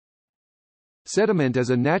Sediment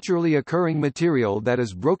is a naturally occurring material that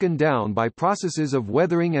is broken down by processes of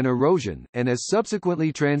weathering and erosion, and is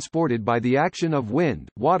subsequently transported by the action of wind,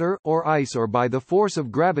 water, or ice or by the force of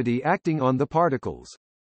gravity acting on the particles.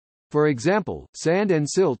 For example, sand and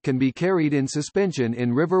silt can be carried in suspension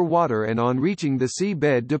in river water and on reaching the sea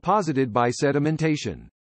bed deposited by sedimentation.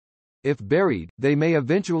 If buried, they may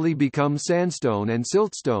eventually become sandstone and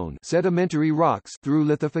siltstone sedimentary rocks through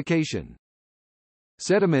lithification.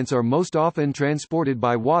 Sediments are most often transported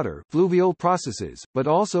by water fluvial processes, but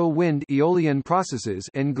also wind Aeolian processes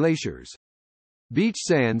and glaciers. Beach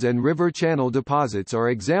sands and river channel deposits are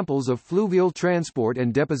examples of fluvial transport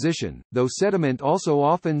and deposition, though sediment also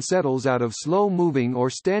often settles out of slow-moving or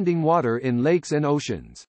standing water in lakes and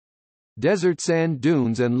oceans. Desert sand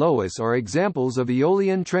dunes and loess are examples of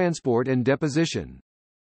Aeolian transport and deposition.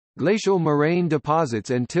 Glacial moraine deposits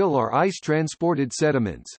and till are ice-transported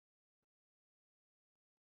sediments.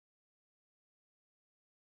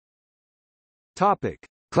 Topic: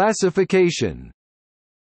 Classification.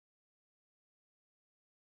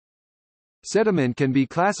 Sediment can be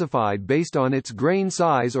classified based on its grain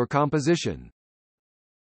size or composition.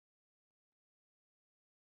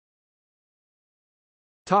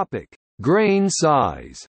 Topic: Grain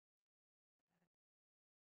size.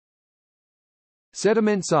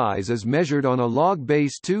 Sediment size is measured on a log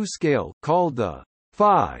base 2 scale, called the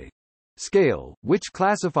phi scale, which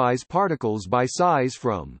classifies particles by size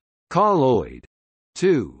from colloid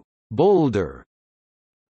to boulder.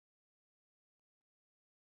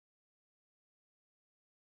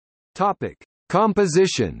 Topic: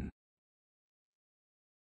 Composition.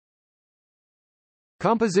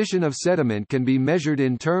 Composition of sediment can be measured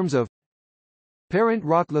in terms of parent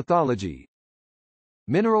rock lithology,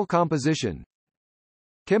 mineral composition,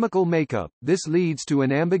 chemical makeup. This leads to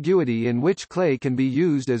an ambiguity in which clay can be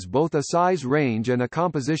used as both a size range and a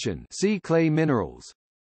composition. See clay minerals.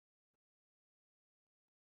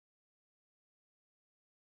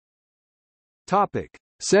 Topic: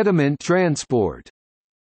 Sediment transport.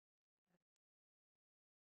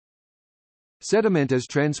 Sediment is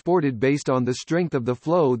transported based on the strength of the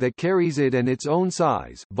flow that carries it and its own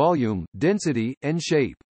size, volume, density, and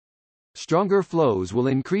shape. Stronger flows will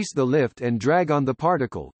increase the lift and drag on the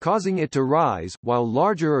particle, causing it to rise, while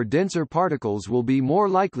larger or denser particles will be more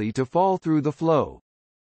likely to fall through the flow.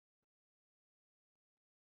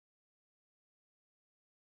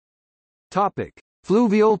 Topic: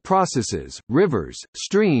 Fluvial processes, rivers,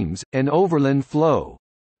 streams, and overland flow.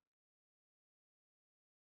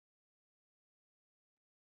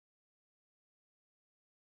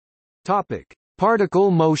 Topic: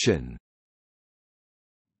 Particle motion.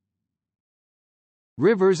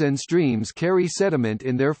 Rivers and streams carry sediment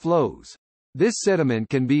in their flows. This sediment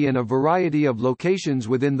can be in a variety of locations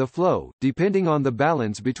within the flow, depending on the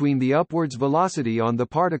balance between the upwards velocity on the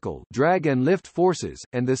particle, drag and lift forces,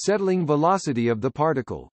 and the settling velocity of the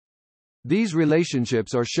particle. These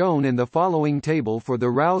relationships are shown in the following table for the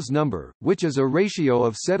Rouse number, which is a ratio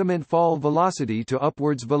of sediment fall velocity to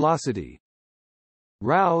upwards velocity.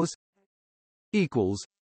 Rouse equals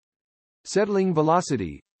settling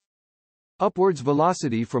velocity upwards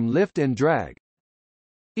velocity from lift and drag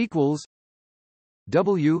equals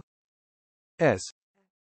W S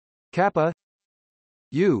kappa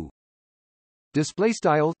U. Display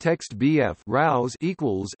style text BF Rouse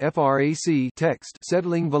equals frac text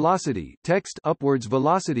settling velocity text upwards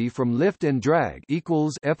velocity from lift and drag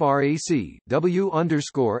equals frac W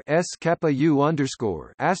underscore S kappa U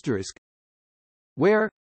underscore asterisk, where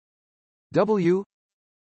W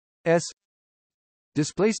S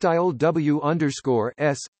display style W underscore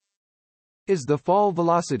S is the fall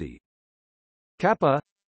velocity. Kappa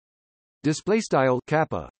display style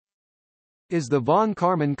kappa is the von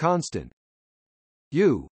Karman constant.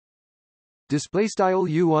 U display style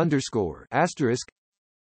U underscore asterisk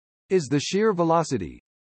is the shear velocity.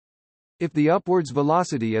 If the upwards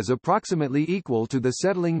velocity is approximately equal to the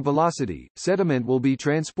settling velocity, sediment will be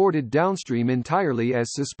transported downstream entirely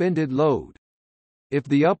as suspended load. If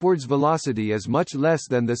the upwards velocity is much less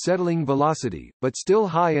than the settling velocity, but still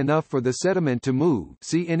high enough for the sediment to move,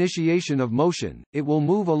 see initiation of motion, it will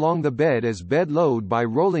move along the bed as bed load by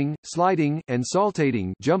rolling, sliding, and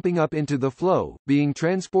saltating, jumping up into the flow, being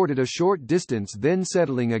transported a short distance then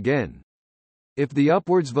settling again. If the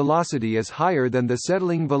upwards velocity is higher than the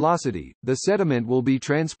settling velocity, the sediment will be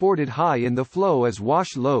transported high in the flow as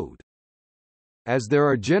wash load. As there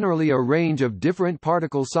are generally a range of different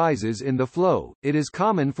particle sizes in the flow, it is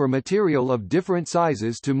common for material of different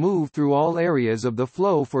sizes to move through all areas of the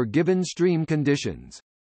flow for given stream conditions.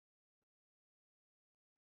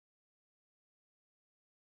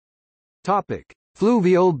 Topic: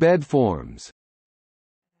 Fluvial bedforms.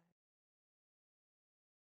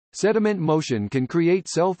 Sediment motion can create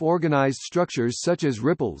self-organized structures such as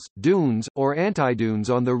ripples, dunes, or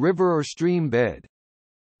antidunes on the river or stream bed.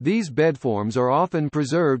 These bedforms are often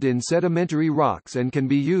preserved in sedimentary rocks and can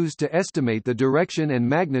be used to estimate the direction and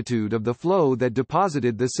magnitude of the flow that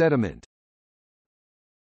deposited the sediment.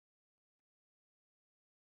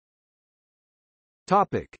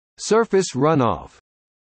 Topic: Surface runoff.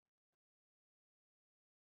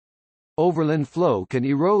 Overland flow can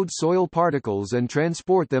erode soil particles and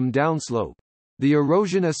transport them downslope. The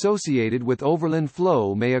erosion associated with overland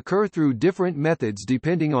flow may occur through different methods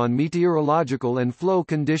depending on meteorological and flow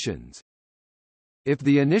conditions. If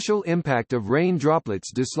the initial impact of rain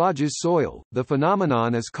droplets dislodges soil, the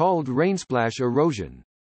phenomenon is called rainsplash erosion.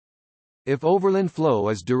 If overland flow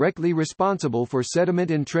is directly responsible for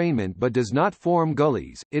sediment entrainment but does not form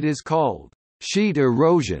gullies, it is called sheet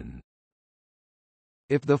erosion.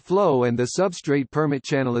 If the flow and the substrate permit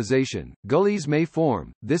channelization, gullies may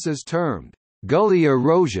form. This is termed gully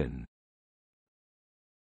erosion.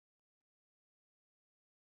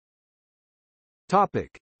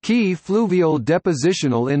 Topic: Key fluvial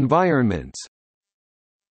depositional environments.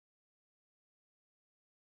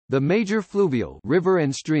 The major fluvial river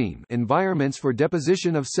and stream environments for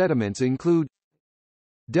deposition of sediments include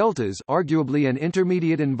deltas, arguably an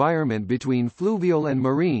intermediate environment between fluvial and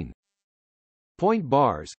marine, point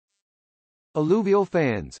bars, alluvial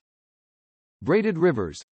fans, braided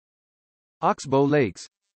rivers, oxbow lakes,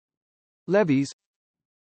 levees,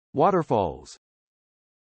 waterfalls.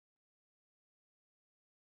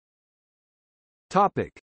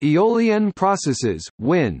 Topic: Aeolian processes,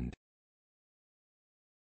 wind.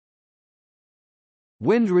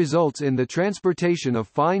 Wind results in the transportation of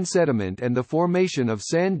fine sediment and the formation of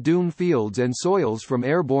sand dune fields and soils from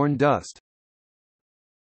airborne dust.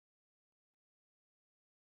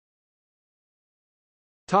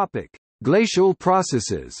 Topic: Glacial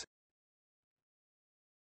processes.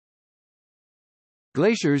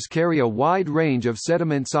 Glaciers carry a wide range of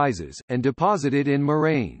sediment sizes, and deposit it in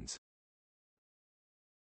moraines.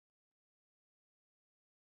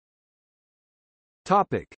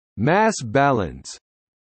 Topic: Mass balance.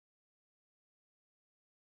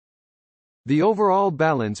 The overall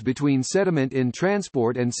balance between sediment in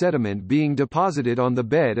transport and sediment being deposited on the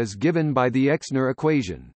bed is given by the Exner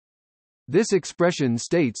equation. This expression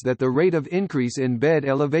states that the rate of increase in bed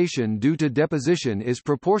elevation due to deposition is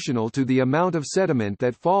proportional to the amount of sediment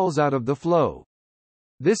that falls out of the flow.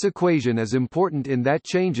 This equation is important in that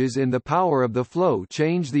changes in the power of the flow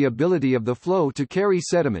change the ability of the flow to carry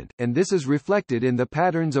sediment, and this is reflected in the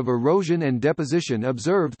patterns of erosion and deposition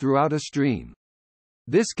observed throughout a stream.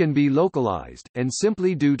 This can be localized, and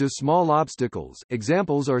simply due to small obstacles.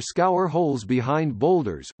 Examples are scour holes behind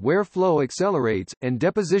boulders, where flow accelerates, and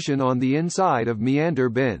deposition on the inside of meander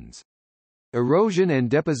bends. Erosion and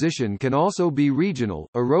deposition can also be regional.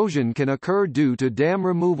 Erosion can occur due to dam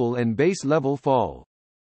removal and base level fall.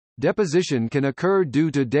 Deposition can occur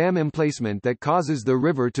due to dam emplacement that causes the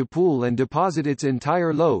river to pool and deposit its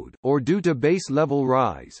entire load, or due to base level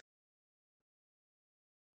rise.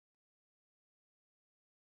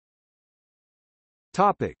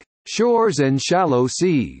 Topic: Shores and shallow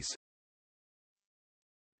seas.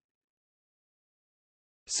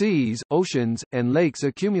 Seas, oceans, and lakes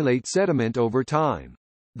accumulate sediment over time.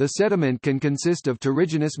 The sediment can consist of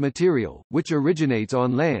terrigenous material, which originates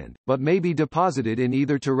on land, but may be deposited in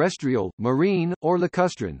either terrestrial, marine, or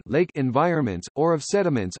lacustrine lake environments, or of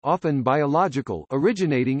sediments often biological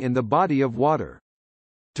originating in the body of water.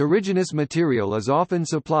 Terrigenous material is often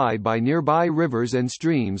supplied by nearby rivers and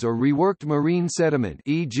streams or reworked marine sediment,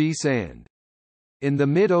 e.g. sand. In the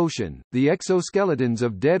mid-ocean, the exoskeletons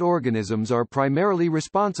of dead organisms are primarily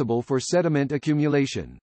responsible for sediment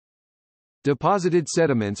accumulation. Deposited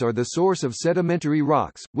sediments are the source of sedimentary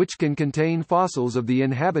rocks, which can contain fossils of the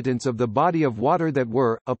inhabitants of the body of water that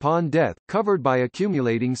were, upon death, covered by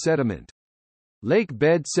accumulating sediment. Lake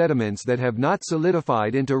bed sediments that have not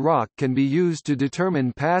solidified into rock can be used to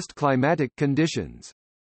determine past climatic conditions.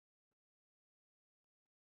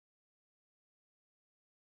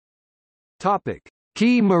 Topic: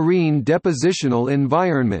 Key marine depositional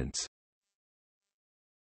environments.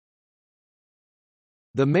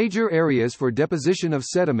 The major areas for deposition of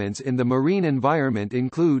sediments in the marine environment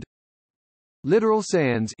include littoral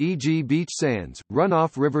sands, e.g. beach sands,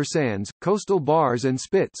 runoff river sands, coastal bars and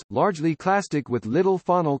spits, largely clastic with little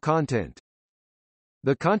faunal content.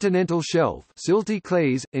 The continental shelf, silty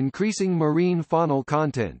clays, increasing marine faunal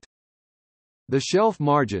content. The shelf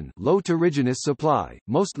margin, low terrigenous supply,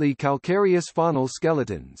 mostly calcareous faunal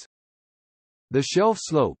skeletons. The shelf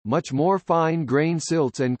slope, much more fine-grained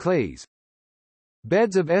silts and clays.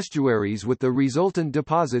 beds of estuaries with the resultant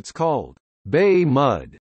deposits called bay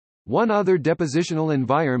mud. One other depositional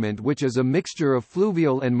environment which is a mixture of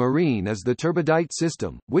fluvial and marine is the turbidite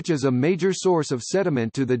system, which is a major source of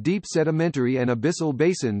sediment to the deep sedimentary and abyssal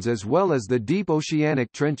basins as well as the deep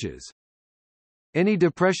oceanic trenches. Any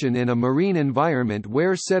depression in a marine environment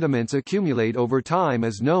where sediments accumulate over time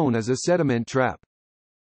is known as a sediment trap.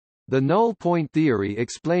 The null point theory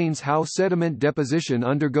explains how sediment deposition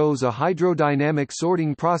undergoes a hydrodynamic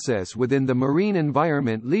sorting process within the marine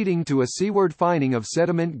environment leading to a seaward fining of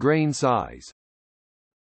sediment grain size.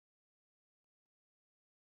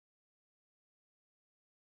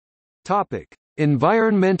 Topic: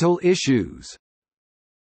 Environmental issues.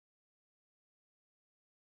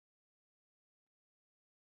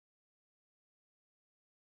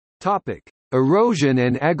 Topic: Erosion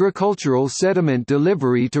and agricultural sediment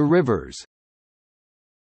delivery to rivers.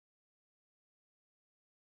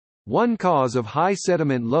 One cause of high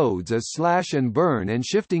sediment loads is slash and burn and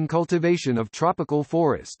shifting cultivation of tropical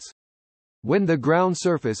forests. When the ground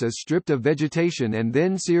surface is stripped of vegetation and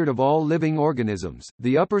then seared of all living organisms,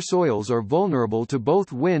 the upper soils are vulnerable to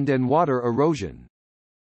both wind and water erosion.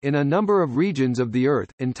 In a number of regions of the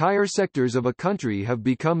Earth, entire sectors of a country have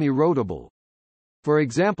become erodible. For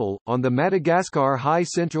example, on the Madagascar High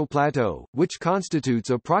Central Plateau, which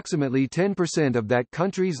constitutes approximately 10% of that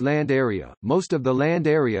country's land area, most of the land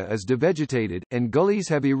area is devegetated, and gullies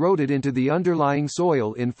have eroded into the underlying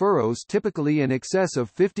soil in furrows typically in excess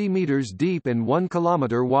of 50 meters deep and 1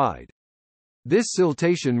 kilometer wide. This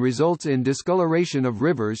siltation results in discoloration of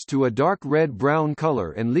rivers to a dark red-brown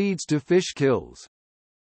color and leads to fish kills.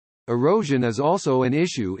 Erosion is also an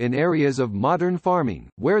issue in areas of modern farming,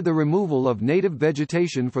 where the removal of native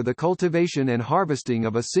vegetation for the cultivation and harvesting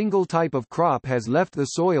of a single type of crop has left the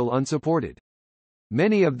soil unsupported.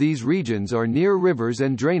 Many of these regions are near rivers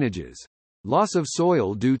and drainages. Loss of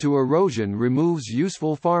soil due to erosion removes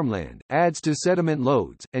useful farmland, adds to sediment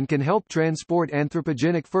loads, and can help transport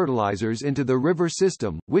anthropogenic fertilizers into the river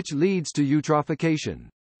system, which leads to eutrophication.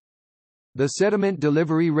 The sediment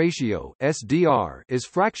delivery ratio (SDR) is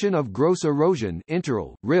fraction of gross erosion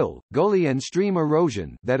 (interral, rill, gully and stream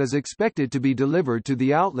erosion) that is expected to be delivered to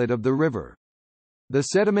the outlet of the river. The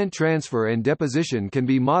sediment transfer and deposition can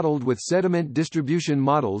be modeled with sediment distribution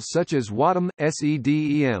models such as WATM,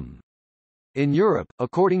 SEDEM. In Europe,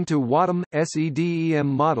 according to WATM, SEDEM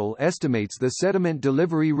model estimates the sediment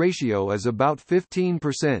delivery ratio as about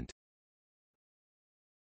 15%.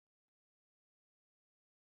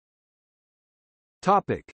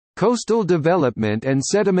 Topic: Coastal development and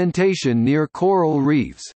sedimentation near coral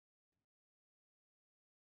reefs.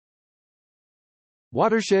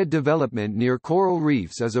 Watershed development near coral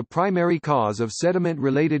reefs is a primary cause of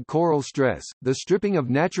sediment-related coral stress. The stripping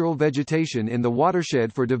of natural vegetation in the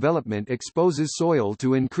watershed for development exposes soil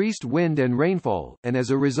to increased wind and rainfall, and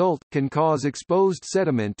as a result, can cause exposed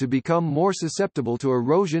sediment to become more susceptible to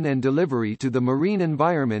erosion and delivery to the marine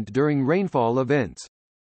environment during rainfall events.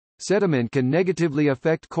 Sediment can negatively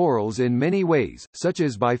affect corals in many ways, such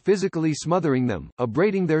as by physically smothering them,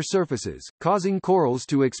 abrading their surfaces, causing corals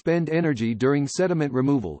to expend energy during sediment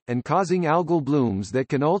removal, and causing algal blooms that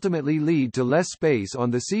can ultimately lead to less space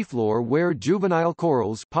on the seafloor where juvenile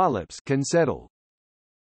corals polyps can settle.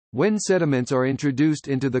 When sediments are introduced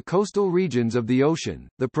into the coastal regions of the ocean,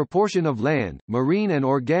 the proportion of land, marine and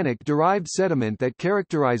organic derived sediment that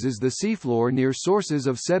characterizes the seafloor near sources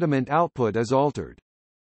of sediment output is altered.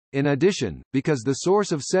 In addition, because the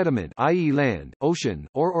source of sediment, i.e. land, ocean,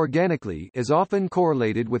 or organically, is often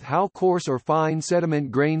correlated with how coarse or fine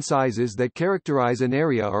sediment grain sizes that characterize an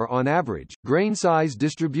area are on average, grain size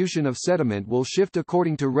distribution of sediment will shift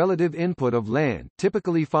according to relative input of land,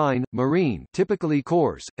 typically fine, marine, typically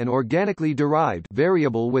coarse, and organically derived,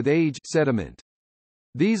 variable with age, sediment.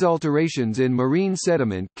 These alterations in marine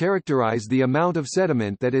sediment characterize the amount of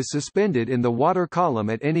sediment that is suspended in the water column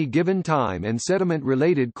at any given time and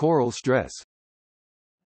sediment-related coral stress.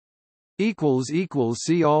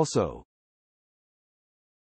 See also